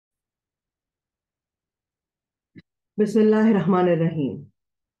Bismillahirrahmanirrahim.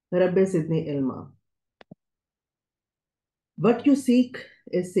 Rabbi Sidni Ilma. What you seek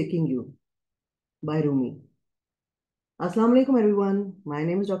is seeking you by Rumi. Assalamu alaikum everyone. My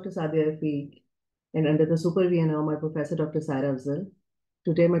name is Dr. Sadia Rafiq and under the supervision of my professor Dr. Saira Afzal.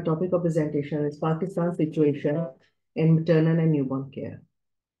 Today my topic of presentation is Pakistan's situation in maternal and newborn care.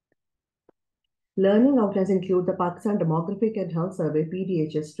 Learning outlines include the Pakistan Demographic and Health Survey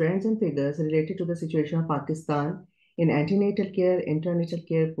 (PDHS) trends and figures related to the situation of Pakistan in antenatal care, internatal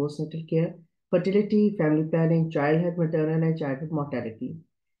care, postnatal care, fertility, family planning, childhood, maternal and childhood mortality.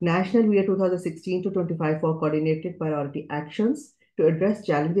 National Year 2016 to 25 for coordinated priority actions to address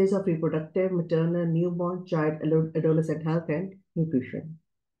challenges of reproductive, maternal, newborn, child, adolescent health and nutrition.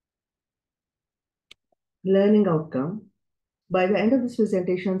 Learning outcome. By the end of this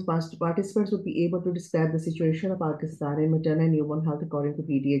presentation, participants would be able to describe the situation of Pakistan in maternal and newborn health according to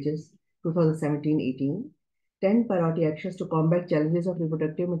PDHS 2017-18, 10 priority actions to combat challenges of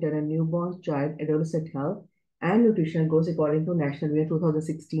reproductive, maternal, newborn, child, adolescent health, and nutrition goals according to National Year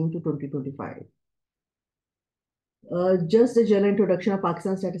 2016 to 2025. Just a general introduction of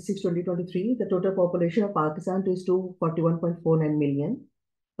Pakistan Statistics 2023. The total population of Pakistan is 241.49 million.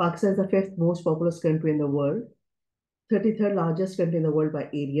 Pakistan is the fifth most populous country in the world. 33rd largest country in the world by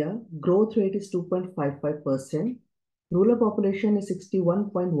area. Growth rate is 2.55%. Rural population is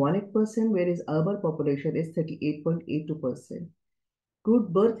 61.18%, whereas urban population is 38.82%.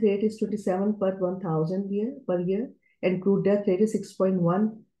 Crude birth rate is 27 per 1,000 per year, and crude death rate is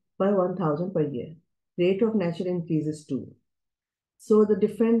 6.1 per 1,000 per year. Rate of natural increase is 2. So the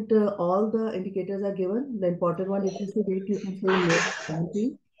different, all the indicators are given. The important one is the rate you can say more than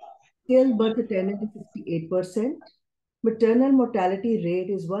 70. Still birth attendance is 68%. Maternal mortality rate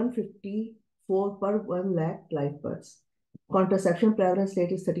is 154 per 1 lakh live births. Contraception prevalence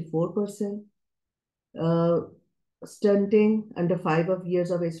rate is 34%. Stunting under 5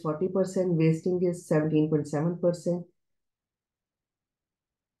 years of age 40%. Wasting is 17.7%.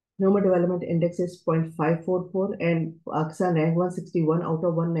 Human Development Index is 0.544 and Pakistan ranked 161 out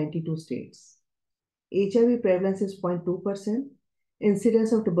of 192 states. HIV prevalence is 0.2%.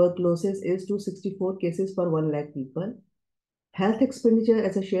 Incidence of tuberculosis is 264 cases per 1 lakh people. Health expenditure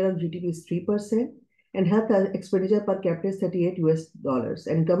as a share of GDP is 3%, and health expenditure per capita is $38,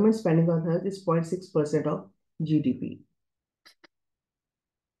 and government spending on health is 0.6% of GDP.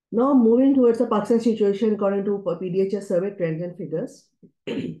 Now moving towards the Pakistan situation according to PDHS survey trends and figures.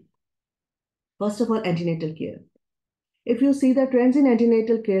 First of all, antenatal care. If you see the trends in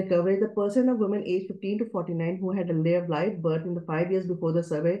antenatal care coverage, the percent of women aged 15 to 49 who had a live birth in the 5 years before the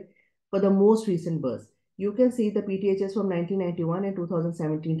survey for the most recent births. You can see the PTHS from 1991 and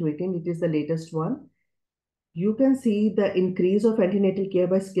 2017 to 18. It is the latest one. You can see the increase of antenatal care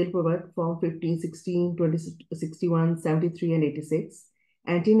by skill provider from 15, 16, 20, 61, 73, and 86.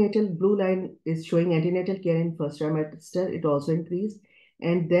 Antenatal blue line is showing antenatal care in first trimester. It also increased.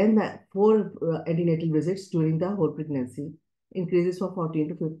 And then the 4 antenatal visits during the whole pregnancy increases from 14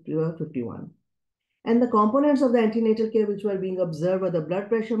 to 51. And the components of the antenatal care which were being observed were the blood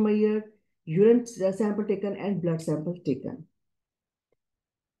pressure measured, urine sample taken, and blood sample taken.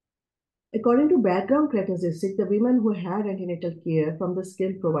 According to background characteristics, the women who had antenatal care from the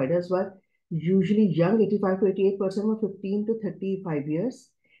skilled providers were usually young, 85 to 88% were 15 to 35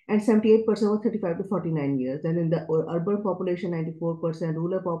 years, and 78% were 35 to 49 years. And in the urban population, 94%,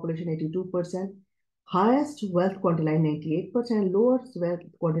 rural population, 82%, highest wealth quintile, 98%, and lowest wealth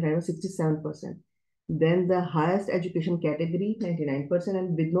quintile was 67%. Then the highest education category, 99%,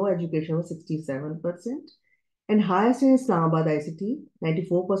 and with no education was 67%. And highest in Islamabad ICT,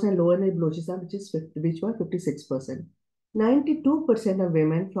 94%, lower in Balochistan, which was 56%. 92% of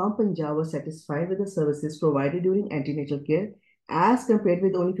women from Punjab were satisfied with the services provided during antenatal care, as compared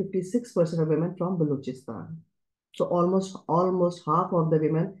with only 56% of women from Balochistan. So almost half of the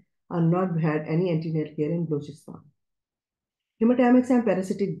women are not had any antenatal care in Balochistan. Hematamics and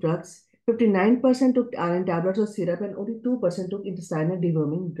parasitic drugs. 59% took iron tablets or syrup, and only 2% took intestinal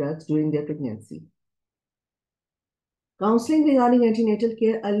deworming drugs during their pregnancy. Counseling regarding antenatal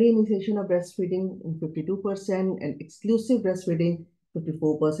care, early initiation of breastfeeding in 52%, and exclusive breastfeeding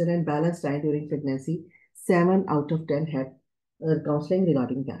 54%, and balanced time during pregnancy, 7 out of 10 had counseling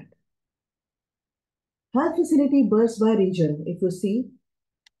regarding that. Health facility births by region. If you see,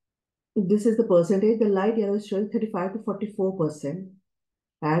 this is the percentage. The light yellow is showing 35 to 44%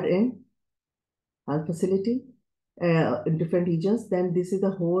 had in health facility in different regions. Then this is the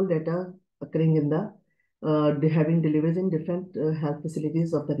whole data occurring in the having deliveries in different health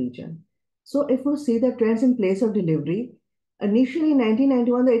facilities of the region. So if we see the trends in place of delivery, Initially, in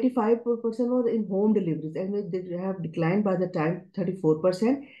 1991, the 85% was in home deliveries, and they have declined by the time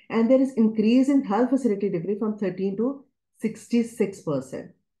 34%. And there is increase in health facility delivery from 13 to 66%.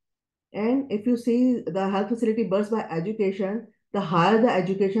 And if you see the health facility burst by education, the higher the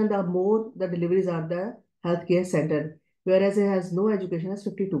education, the more the deliveries are the healthcare center, whereas it has no education as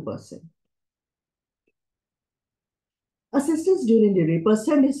 52%. Assistance during delivery,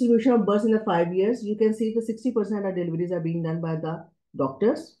 percent distribution of births in the 5 years, you can see the 60% of deliveries are being done by the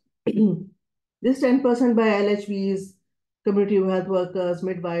doctors. This 10% by LHVs, community health workers,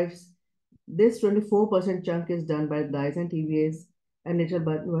 midwives. This 24% chunk is done by guys and TVAs and little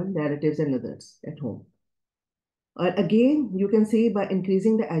but one relatives and others at home. Again, you can see by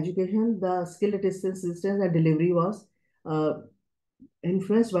increasing the education, the skill assistance and delivery was uh,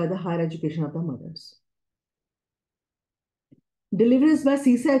 influenced by the higher education of the mothers. Deliveries by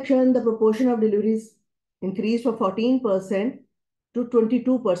C-section, the proportion of deliveries increased from 14% to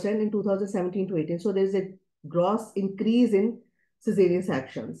 22% in 2017 to 18. So there's a gross increase in cesarean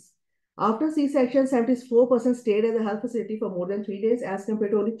sections. After C-section, 74% stayed at the health facility for more than 3 days as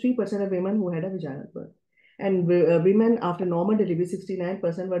compared to only 3% of women who had a vaginal birth. And women after normal delivery,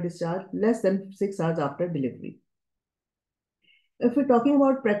 69% were discharged less than 6 hours after delivery. If we're talking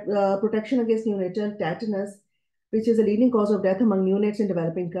about protection against neonatal tetanus, which is a leading cause of death among neonates in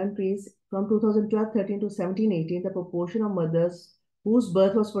developing countries, from 2012-13 to 17-18, the proportion of mothers whose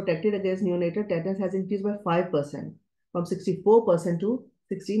birth was protected against neonatal tetanus has increased by 5%, from 64% to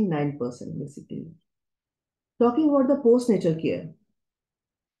 69%, basically. Talking about the postnatal care,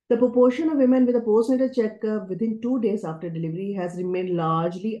 the proportion of women with a postnatal checkup within 2 days after delivery has remained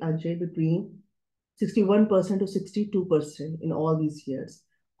largely unchanged between 61% to 62% in all these years.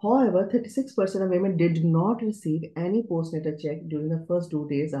 However, 36% of women did not receive any postnatal check during the first 2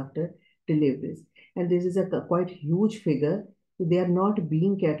 days after deliveries. And this is a quite huge figure. They are not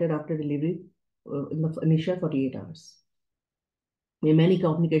being catered after delivery in the initial 48 hours. Many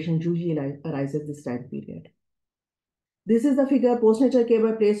complications usually arises this time period. This is the figure postnatal care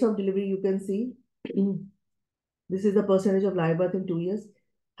by place of delivery. You can see this is the percentage of live birth in 2 years.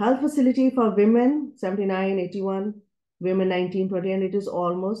 Health facility for women 79, 81, women 19, 20, and it is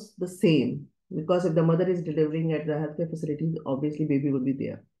almost the same because if the mother is delivering at the healthcare facility, obviously baby will be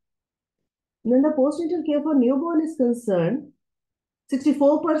there. When the postnatal care for newborn is concerned,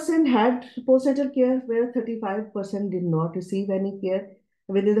 64% had postnatal care, where 35% did not receive any care.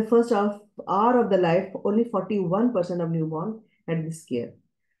 Within the first hour of the life, only 41% of newborn had this care.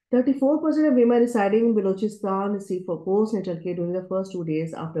 34% of women residing in Balochistan received for postnatal care during the first 2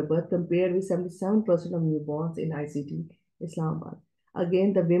 days after birth, compared with 77% of newborns in ICT, Islamabad.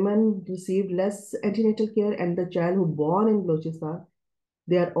 Again, the women received less antenatal care, and the child who born in Balochistan,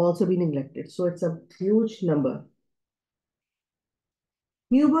 they are also being neglected. So it's a huge number.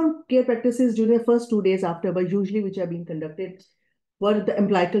 Newborn care practices during the first 2 days after birth, usually which are being conducted, were the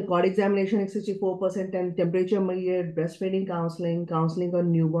umbilical cord examination at 64%, and temperature measured, breastfeeding counseling, counseling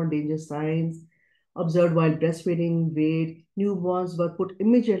on newborn danger signs, observed while breastfeeding, weight. Newborns were put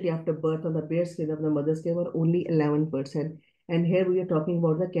immediately after birth on the bare skin of the mother's care were only 11%. And here we are talking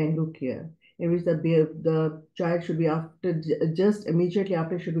about the kangaroo care, in which the child should be just immediately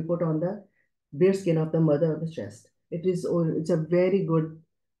after should be put on the bare skin of the mother on the chest. It's a very good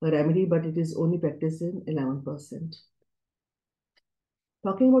remedy, but it is only practiced in 11%.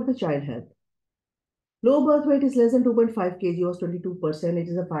 Talking about the child health. Low birth weight is less than 2.5 kg was 22%. It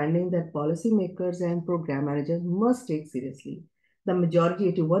is a finding that policymakers and program managers must take seriously. The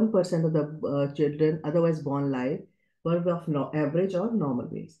majority, 81% of the children otherwise born live, were of average or normal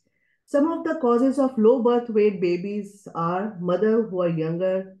weights. Some of the causes of low birth weight babies are mother who are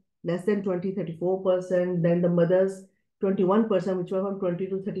younger, less than 20, 34%, then the mothers, 21%, which were from 20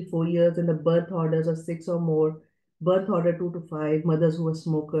 to 34 years, and the birth orders of 6 or more, birth order 2 to 5, mothers who were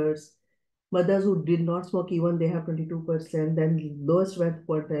smokers. Mothers who did not smoke, even they have 22%. Then lowest wealth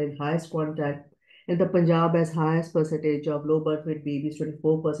quartile, highest quantile. In the Punjab has highest percentage of low birth weight babies,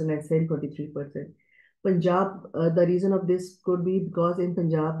 24%, and Sindh 23%. Punjab, the reason of this could be because in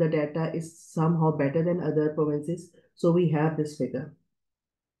Punjab the data is somehow better than other provinces. So we have this figure.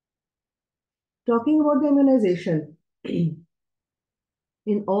 Talking about the immunization.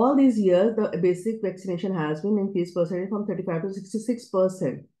 In all these years, the basic vaccination has been increased percentage from 35 to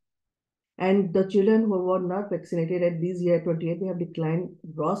 66%. And the children who were not vaccinated at these year 28, they have declined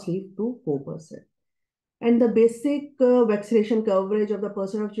grossly to 4%. And the basic vaccination coverage of the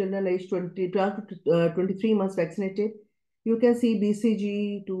percent of children aged 12 to 23 months vaccinated, you can see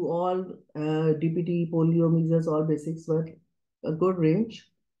BCG to all DPT, polio, measles, all basics were a good range.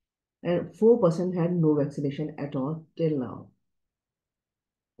 And 4% had no vaccination at all till now.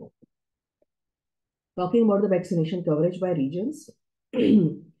 Talking about the vaccination coverage by regions,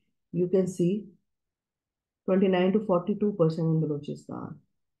 you can see 29 to 42% in Balochistan.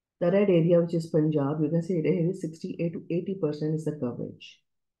 The red area, which is Punjab, you can see it is 68 to 80% is the coverage.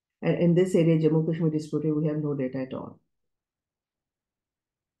 And in this area, Jammu Kashmir disputed, we have no data at all.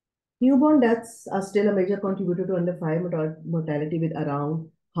 Newborn deaths are still a major contributor to under 5 mortality, with around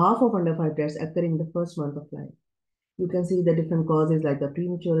half of under 5 deaths occurring in the first month of life. You can see the different causes like the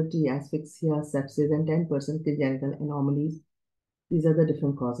prematurity, asphyxia, sepsis, and 10% congenital anomalies. These are the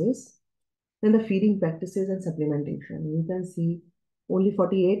different causes. Then the feeding practices and supplementation. You can see only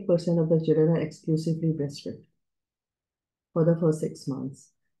 48% of the children are exclusively breastfed for the first 6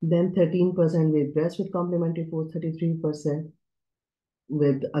 months. Then 13% with breast with complementary food, 33%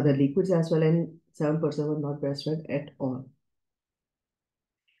 with other liquids as well, and 7% were not breastfed at all.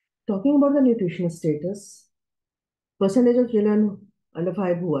 Talking about the nutritional status, percentage of children under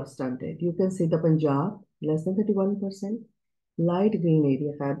 5 who are stunted. You can see the Punjab, less than 31%. Light green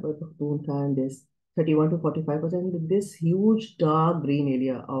area, Khyber Pakhtunkhwa, and this 31 to 45%. This huge dark green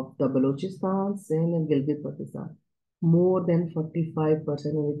area of the Balochistan, Sindh, and Gilgit-Baltistan, more than 45%,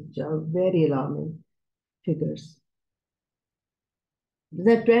 which are very alarming figures.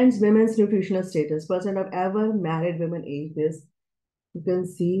 The trends, women's nutritional status, percent of ever married women age this. You can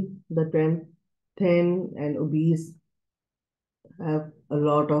see the trend, thin and obese have a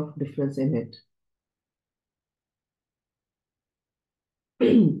lot of difference in it.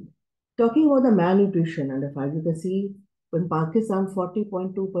 Talking about the malnutrition under 5, you can see in Pakistan,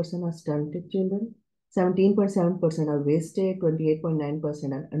 40.2% are stunted children, 17.7% are wasted,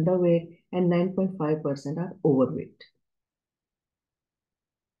 28.9% are underweight, and 9.5% are overweight.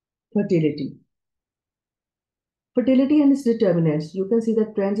 Fertility. Fertility and its determinants. You can see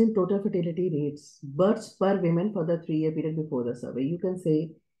the trends in total fertility rates, births per women for the 3-year period before the survey. You can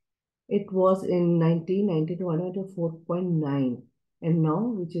say it was in 1990 to 104.9, and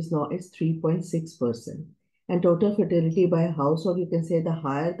now, which is now, it's 3.6%. And total fertility by household, you can say the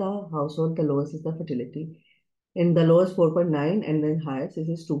higher the household, the lowest is the fertility. In the lowest 4.9, and then highest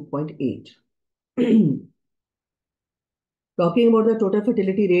is 2.8. Talking about the total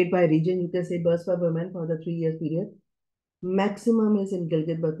fertility rate by region, you can say births per woman for the 3-year period. Maximum is in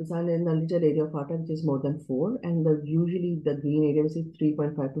Gilgit-Baltistan in the little area of Atta, which is more than 4, and usually the green area is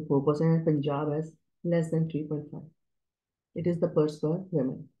 3.5 to 4%, and Punjab has less than 3.5. It is the births per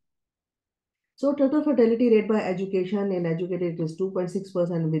women. So total fertility rate by education, in educated it is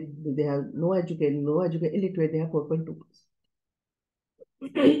 2.6%, with they have no educated, illiterate, they have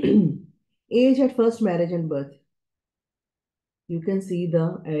 4.2%. Age at first marriage and birth. You can see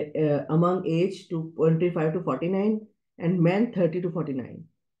the among age 25 to 49 and men 30 to 49.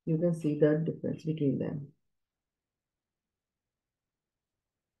 You can see the difference between them.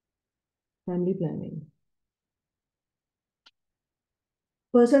 Family planning.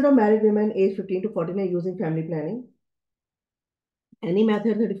 Percent of married women age 15 to 49 using family planning. Any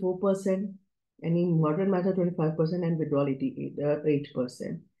method 34%, any modern method 25%, and withdrawal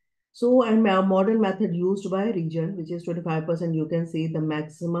 8%. So, and modern method used by region, which is 25%, you can see the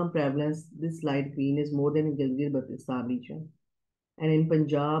maximum prevalence, this light green, is more than in Gilgit-Baltistan region. And in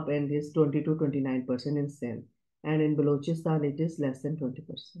Punjab, and is 20 to 29% in Sindh. And in Balochistan, it is less than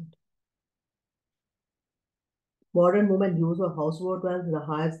 20%. Modern women use of household wealth, the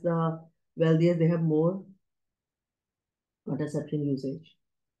highest, the wealthiest, they have more contraception usage.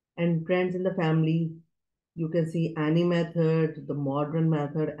 And trends in the family, you can see any method, the modern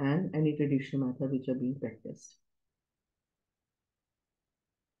method, and any traditional method which are being practiced.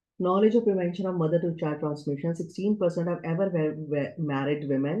 Knowledge of prevention of mother-to-child transmission. 16% of ever married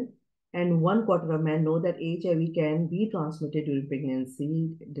women and 1/4 of men know that HIV can be transmitted during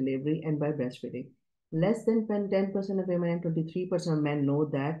pregnancy, delivery, and by breastfeeding. Less than 10% of women and 23% of men know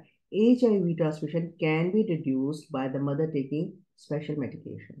that HIV transmission can be reduced by the mother taking special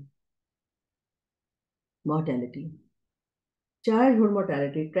medication. Mortality. Childhood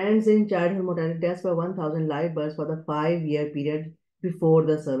mortality. Trends in childhood mortality. Deaths per 1,000 live births for the 5-year period before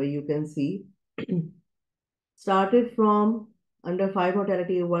the survey. You can see started from under 5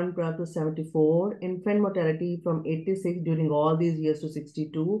 mortality 1 to 74, infant mortality from 86 during all these years to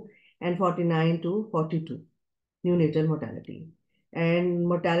 62, and 49 to 42, neonatal mortality. And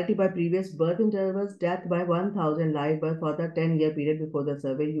mortality by previous birth intervals, death by 1,000 live birth for the 10-year period before the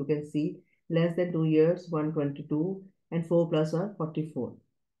survey. You can see less than 2 years, 122, and 4 plus are 44.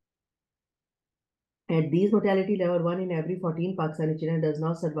 At these mortality level, 1 in every 14 Pakistani children does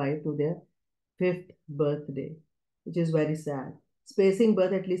not survive to their 5th birthday, which is very sad. Spacing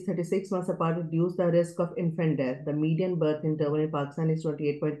birth at least 36 months apart reduce the risk of infant death. The median birth interval in Pakistan is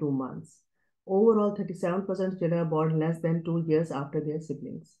 28.2 months. Overall, 37% children are born less than 2 years after their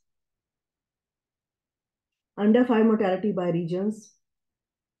siblings. Under 5 mortality by regions,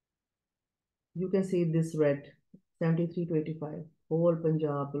 you can see this red 73 to 85. Whole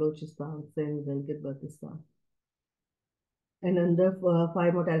Punjab, Balochistan, Sindh, Gilgit-Baltistan. And under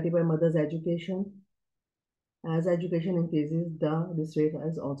 5 mortality by mother's education, as education increases, this rate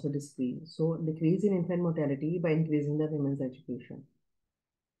has also decreased. So decrease in infant mortality by increasing the women's education.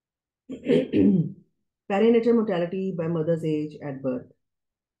 Perinatal mortality by mother's age at birth.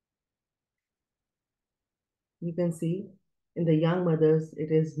 You can see in the young mothers,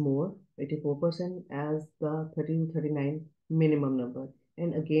 it is more, 84%, as the 30 to 39 minimum number.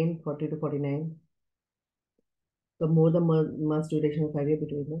 And again, 40 to 49, the more the month's duration of 5 years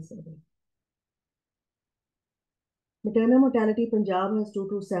between the survey. Maternal mortality, Punjab has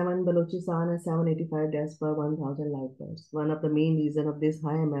 227, Balochistan has 785 deaths per 1,000 live births. One of the main reasons of this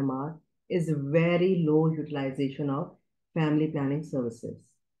high MMR is very low utilization of family planning services.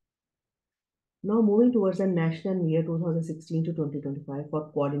 Now moving towards the national year 2016 to 2025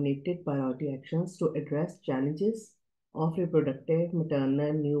 for coordinated priority actions to address challenges of reproductive,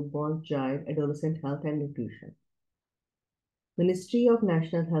 maternal, newborn, child, adolescent health and nutrition. Ministry of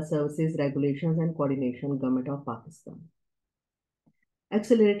National Health Services Regulations and Coordination, Government of Pakistan.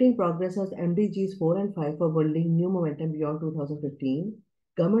 Accelerating progress of MDGs 4 and 5 for building new momentum beyond 2015,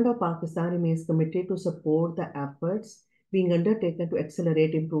 Government of Pakistan remains committed to support the efforts being undertaken to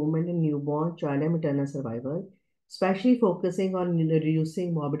accelerate improvement in newborn, child and maternal survival, especially focusing on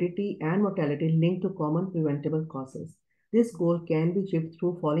reducing morbidity and mortality linked to common preventable causes. This goal can be achieved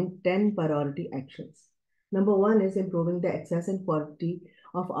through following 10 priority actions. Number one is improving the access and quality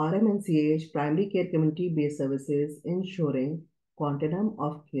of RM and CAH primary care community-based services, ensuring continuum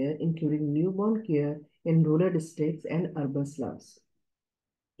of care, including newborn care in rural districts and urban slums.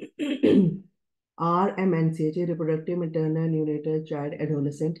 RMNCH, reproductive, maternal, neonatal, child,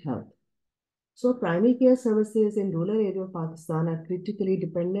 adolescent health. So primary care services in rural area of Pakistan are critically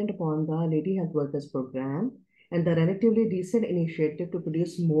dependent upon the Lady Health Workers Program and the relatively recent initiative to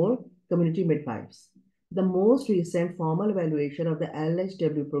produce more community midwives. The most recent formal evaluation of the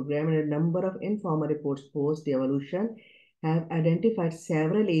LHW program and a number of informal reports post the evolution have identified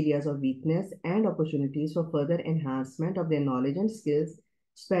several areas of weakness and opportunities for further enhancement of their knowledge and skills,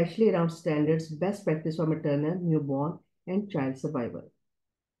 especially around standards, best practice for maternal, newborn, and child survival.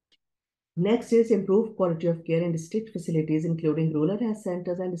 Next is improved quality of care in district facilities, including rural health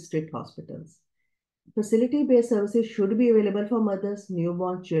centers and district hospitals. Facility-based services should be available for mothers,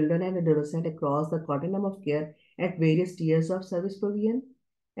 newborn children, and adolescents across the continuum of care at various tiers of service provision.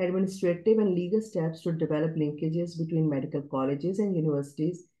 Administrative and legal steps to develop linkages between medical colleges and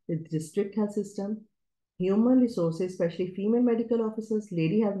universities with district health system. Human resources, especially female medical officers,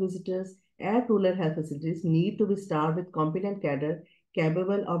 lady health visitors, and rural health facilities need to be staffed with competent cadre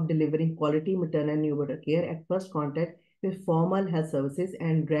capable of delivering quality maternal and newborn care at first contact with formal health services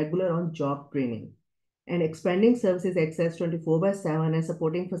and regular on-job training. And expanding services access 24 by 7 and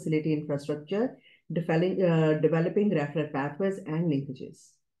supporting facility infrastructure, developing referral pathways and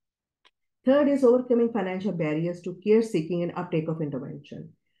linkages. Third is overcoming financial barriers to care seeking and uptake of intervention.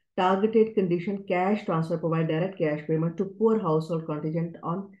 Targeted condition cash transfer provide direct cash payment to poor household contingent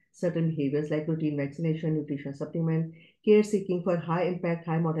on certain behaviors like routine vaccination, nutrition supplement, care seeking for high impact,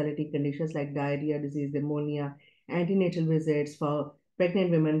 high mortality conditions like diarrhea, disease, pneumonia, antenatal visits for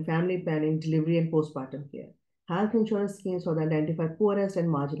pregnant women, family planning, delivery, and postpartum care. Health insurance schemes for the identified poorest and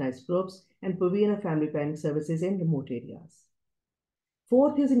marginalized groups, and provision of family planning services in remote areas.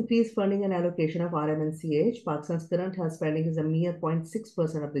 Fourth is increased funding and allocation of RMNCH. Pakistan's current health spending is a mere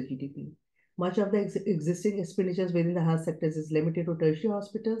 0.6% of the GDP. Much of the existing expenditures within the health sectors is limited to tertiary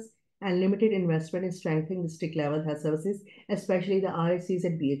hospitals and limited investment in strengthening district level health services, especially the RHCs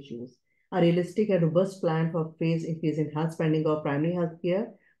and BHUs. A realistic and robust plan for phased increase in health spending of primary health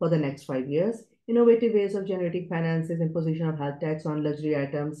care for the next 5 years, innovative ways of generating finances, imposition of health tax on luxury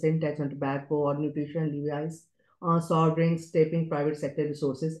items, sin tax on tobacco or nutrition levies, soft drinks, tapping private sector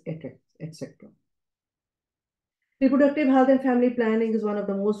resources, etc. Reproductive health and family planning is one of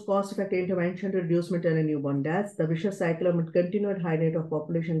the most cost-effective interventions to reduce maternal and newborn deaths. The vicious cycle of continued high rate of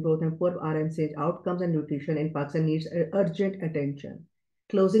population growth and poor RMCH outcomes and nutrition in Pakistan needs urgent attention.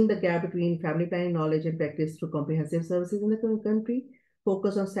 Closing the gap between family planning knowledge and practice through comprehensive services in the country,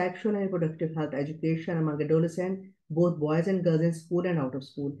 focus on sexual and reproductive health education among adolescents, both boys and girls in school and out of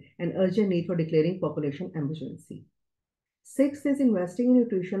school, and urgent need for declaring population emergency. Sixth is investing in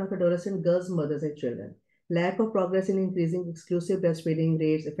nutrition of adolescent girls, mothers, and children. Lack of progress in increasing exclusive breastfeeding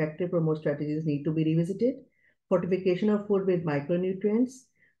rates, effective promote strategies need to be revisited. Fortification of food with micronutrients,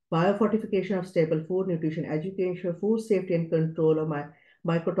 biofortification of staple food, nutrition education, food safety and control of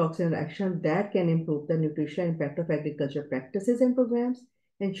mycotoxin action that can improve the nutrition impact of agriculture practices and programs,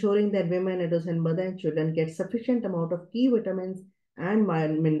 ensuring that women, adults, and mother and children get sufficient amount of key vitamins and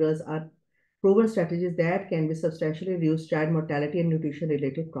minerals are proven strategies that can be substantially reduce child mortality and nutrition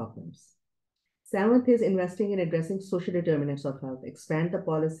related problems. Seventh is investing in addressing social determinants of health, expand the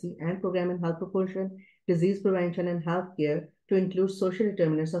policy and program in health promotion, disease prevention, and health care to include social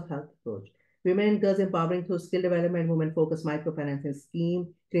determinants of health approach. Women and girls empowering through skill development, women focused microfinancing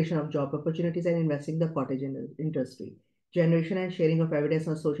scheme, creation of job opportunities, and investing in the cottage industry. Generation and sharing of evidence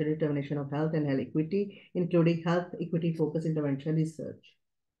on social determination of health and health equity, including health equity focused intervention research.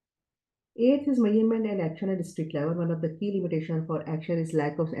 Eighth is measurement and action at district level. One of the key limitations for action is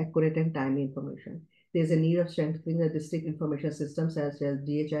lack of accurate and timely information. There is a need of strengthening the district information systems such as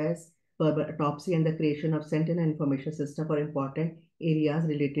DHIS, verbal autopsy, and the creation of sentinel information system for important areas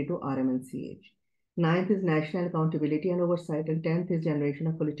related to RM and CH. Ninth is national accountability and oversight, and 10th is generation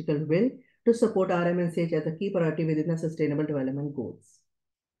of political will to support RM and CH as a key priority within the Sustainable Development Goals.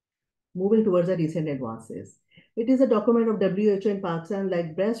 Moving towards the recent advances. It is a document of WHO in Pakistan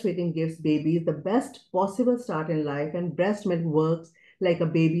like breastfeeding gives babies the best possible start in life and breast milk works like a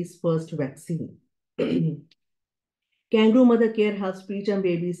baby's first vaccine. Kangaroo mother care helps preterm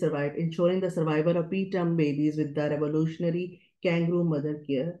babies survive, ensuring the survival of preterm babies with the revolutionary kangaroo mother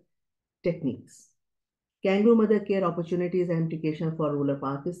care techniques. Kangaroo mother care opportunities and implications for rural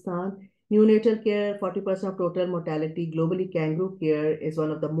Pakistan. Neonatal care, 40% of total mortality. Globally, kangaroo care is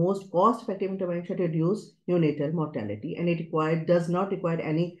one of the most cost-effective interventions to reduce neonatal mortality, and does not require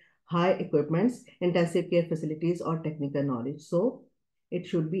any high equipments, intensive care facilities, or technical knowledge. So, it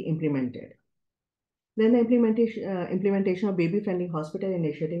should be implemented. Then the implementation of baby-friendly hospital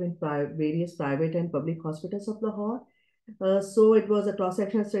initiative in various private and public hospitals of Lahore. So it was a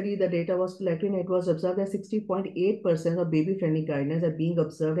cross-section study. The data was collected and it was observed that 60.8% of baby-friendly guidelines are being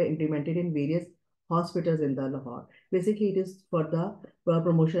observed and implemented in various hospitals in the Lahore. Basically, it is for the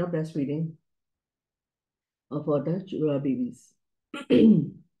promotion of breastfeeding for the babies.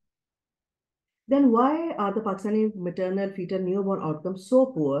 Then why are the Pakistani maternal, fetal, newborn outcomes so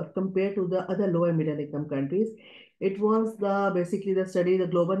poor compared to the other low and middle income countries? It was basically the study, the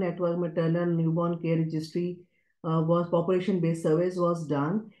Global Network Maternal Newborn Care Registry was population-based surveys was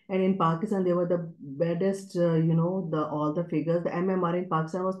done, and in Pakistan they were the baddest. All the figures. The MMR in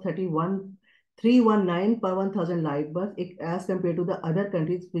Pakistan was 319 per 1,000 live births, as compared to the other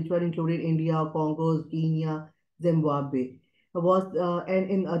countries which were included India, Congo, Kenya, Zimbabwe was and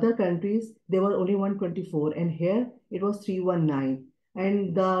in other countries there were only 124 and here it was 319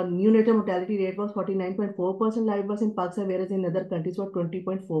 and the neonatal mortality rate was 49.4% live births in Pakistan, whereas in other countries were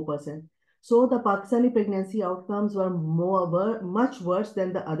 20.4%. So the Pakistani pregnancy outcomes were much worse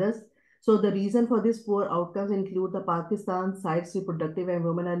than the others. So the reason for this poor outcomes include the Pakistan sites reproductive and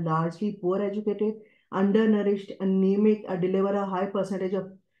women are largely poor educated, undernourished, anemic, deliver a high percentage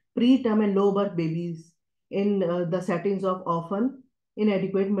of preterm and low birth babies in the settings of often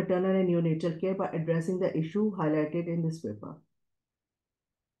inadequate maternal and neonatal care by addressing the issue highlighted in this paper.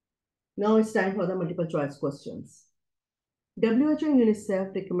 Now it's time for the multiple choice questions. WHO and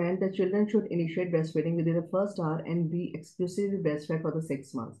UNICEF recommend that children should initiate breastfeeding within the first hour and be exclusively breastfed for the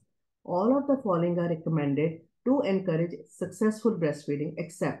 6 months. All of the following are recommended to encourage successful breastfeeding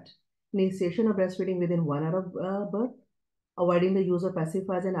except initiation of breastfeeding within 1 hour of birth, avoiding the use of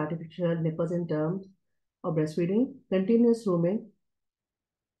pacifiers and artificial nipples in terms of breastfeeding, continuous rooming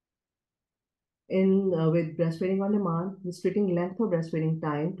with breastfeeding on demand, restricting length of breastfeeding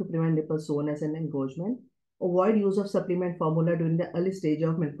time to prevent nipple soreness and engorgement, avoid use of supplement formula during the early stage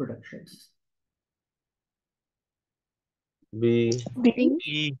of milk production. B. B.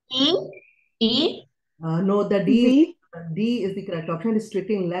 E. E. No, the B. D is the correct option,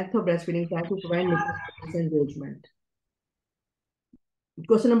 restricting length of breastfeeding time to prevent nipple soreness and engorgement.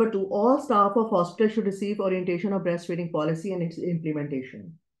 Question number 2. All staff of hospital should receive orientation of breastfeeding policy and its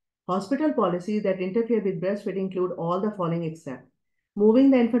implementation. Hospital policies that interfere with breastfeeding include all the following except moving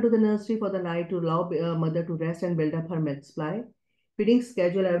the infant to the nursery for the night to allow mother to rest and build up her milk supply, feeding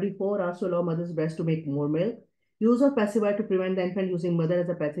schedule every 4 hours to allow mother's breast to make more milk, use of pacifier to prevent the infant using mother as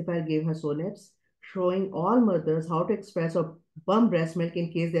a pacifier gave her sore lips, showing all mothers how to express or pump breast milk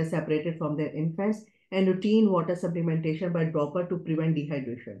in case they are separated from their infants, and routine water supplementation by dropper to prevent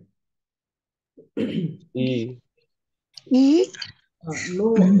dehydration. E. E.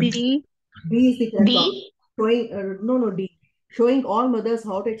 No, B. D is the correct option. B. Showing, no, D. Showing all mothers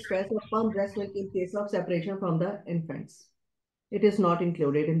how to express or pump breast milk in case of separation from the infants. It is not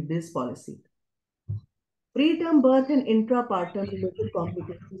included in this policy. Preterm birth and intrapartum related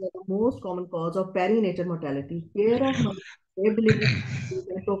complications are the most common cause of perinatal mortality. Care of mother, safe delivery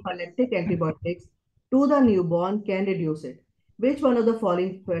and prophylactic antibiotics to the newborn can reduce it. Which one of the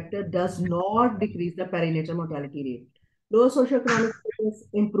following factor does not decrease the perinatal mortality rate? Low socioeconomic status,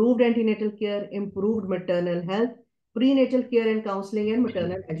 improved antenatal care, improved maternal health, prenatal care and counseling, and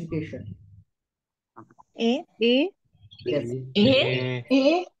maternal education. A. A. Yes, A.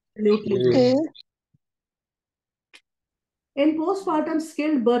 A. absolutely. In postpartum,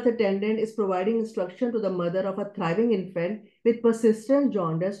 skilled birth attendant is providing instruction to the mother of a thriving infant with persistent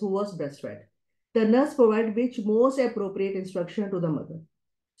jaundice who was breastfed. The nurse provides which most appropriate instruction to the mother.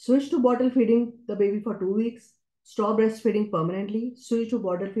 Switch to bottle feeding the baby for 2 weeks. Stop breastfeeding permanently. Switch to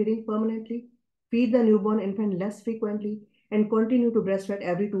bottle feeding permanently. Feed the newborn infant less frequently and continue to breastfeed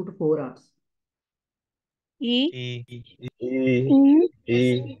every 2 to 4 hours. E. E,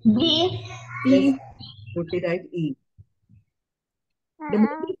 E, B. Yes, absolutely right. E. The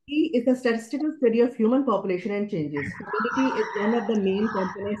movie P is a statistical study of human population and changes. Fertility is one of the main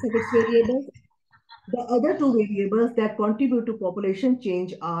components of its variables. The other two variables that contribute to population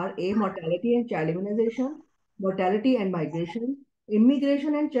change are A, mortality and child immunization, mortality and migration,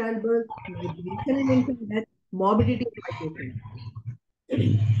 immigration and childbirth, migration and infant death, morbidity and migration.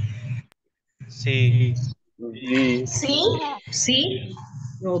 G, C. C.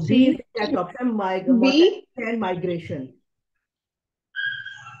 No, B is C. the correct option, mortality B. and migration.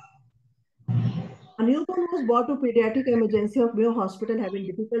 A newborn was brought to pediatric emergency of Mayo Hospital having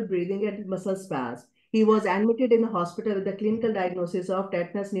difficult breathing and muscle spasms. He was admitted in the hospital with the clinical diagnosis of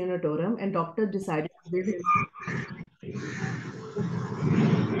tetanus neonatorum, and doctor decided to give him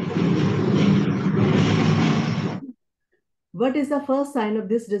What is the first sign of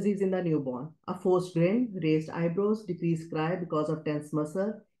this disease in the newborn? A forced grin, raised eyebrows, decreased cry because of tense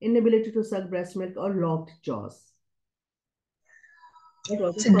muscle, inability to suck breast milk, or locked jaws. What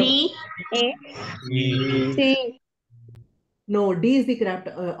was the first? D. A. E, C. No, D is the correct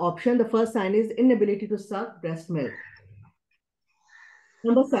option. The first sign is inability to suck breast milk.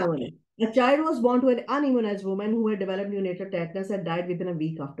 Number 7. A child was born to an unimmunized woman who had developed neonatal tetanus and died within a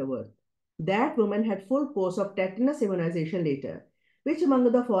week afterward. That woman had full course of tetanus immunization later. Which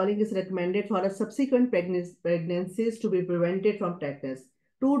among the following is recommended for a subsequent pregnancies to be prevented from tetanus?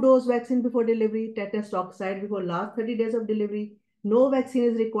 Two-dose vaccine before delivery, tetanus toxoid before last 30 days of delivery, no vaccine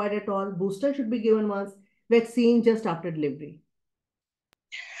is required at all, booster should be given once, vaccine just after delivery.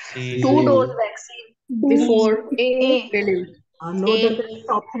 Two-dose C, vaccine before A. Delivery. No, the A. correct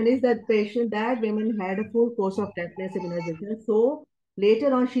option is that woman had a full course of tetanus immunization. So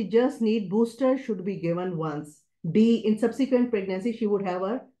later on, she just need booster should be given once. D, in subsequent pregnancy, she would have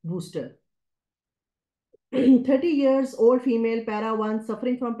a booster. 30 years old female para 1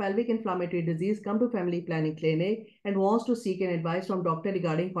 suffering from pelvic inflammatory disease come to family planning clinic and wants to seek an advice from doctor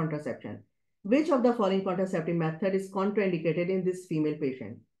regarding contraception. Which of the following contraceptive method is contraindicated in this female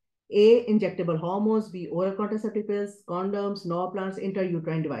patient? A, injectable hormones, B, oral contraceptive pills, condoms, no plants,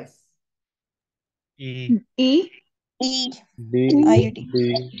 intrauterine device. E. E. D, IUD.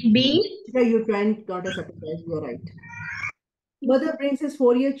 D, B. Intrauterine contraceptive pills, you are right. Mother brings his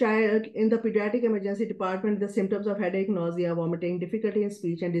 4-year child in the pediatric emergency department with the symptoms of headache, nausea, vomiting, difficulty in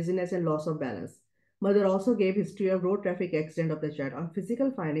speech, and dizziness and loss of balance. Mother also gave history of road traffic accident of the child. On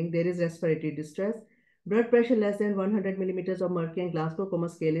physical finding, there is respiratory distress, blood pressure less than 100 millimeters of mercury, and Glasgow Coma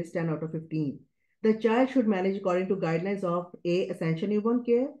scale is 10 out of 15. The child should manage according to guidelines of A, essential newborn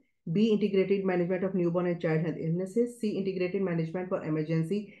care, B, integrated management of newborn and child health illnesses, C, integrated management for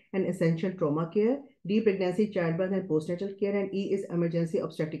emergency and essential trauma care, D, pregnancy, childbirth, and postnatal care, and E is emergency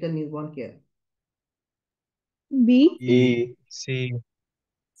obstetrical newborn care. B. E, C,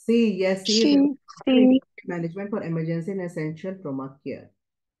 yes, C is C. management for emergency and essential trauma care.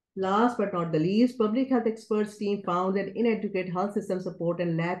 Last but not the least, public health experts team found that inadequate health system support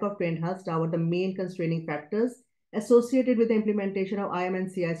and lack of trained health staff were the main constraining factors associated with the implementation of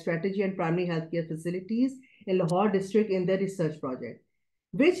IMNCI strategy and primary healthcare facilities in Lahore district in their research project.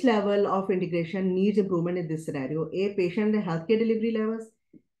 Which level of integration needs improvement in this scenario? A, patient and healthcare delivery levels.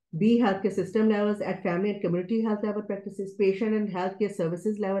 B, healthcare system levels at family and community health level practices, patient and healthcare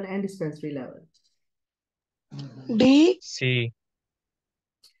services level, and dispensary level. D.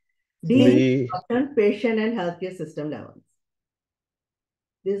 D is D, option, patient and healthcare system levels.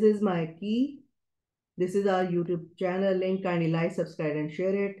 This is my key. This is our YouTube channel link. Kindly like, subscribe, and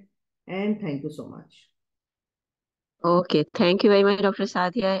share it. And thank you so much. Okay, thank you very much, Dr.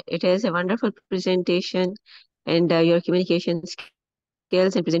 Sadia. It is a wonderful presentation, and your communication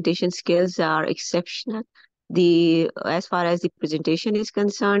skills and presentation skills are exceptional. As far as the presentation is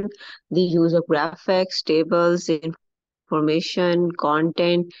concerned, the use of graphics, tables, information,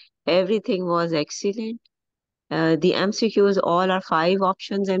 content, everything was excellent. The MCQs all are 5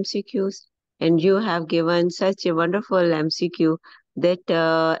 options MCQs, and you have given such a wonderful MCQ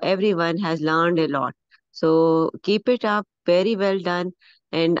that everyone has learned a lot. So keep it up, very well done,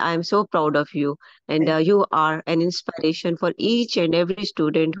 and I'm so proud of you. And you are an inspiration for each and every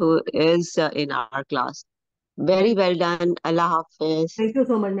student who is in our class. Very well done. Allah Hafiz. Thank you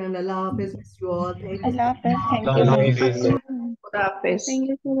so much, ma'am. Allah Hafiz. Miss you all. Thank you so Allah much. Hafiz. Thank you, Allah ma'am. Hafiz. Khuda Hafiz. Thank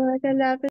you so much. Allah Hafiz.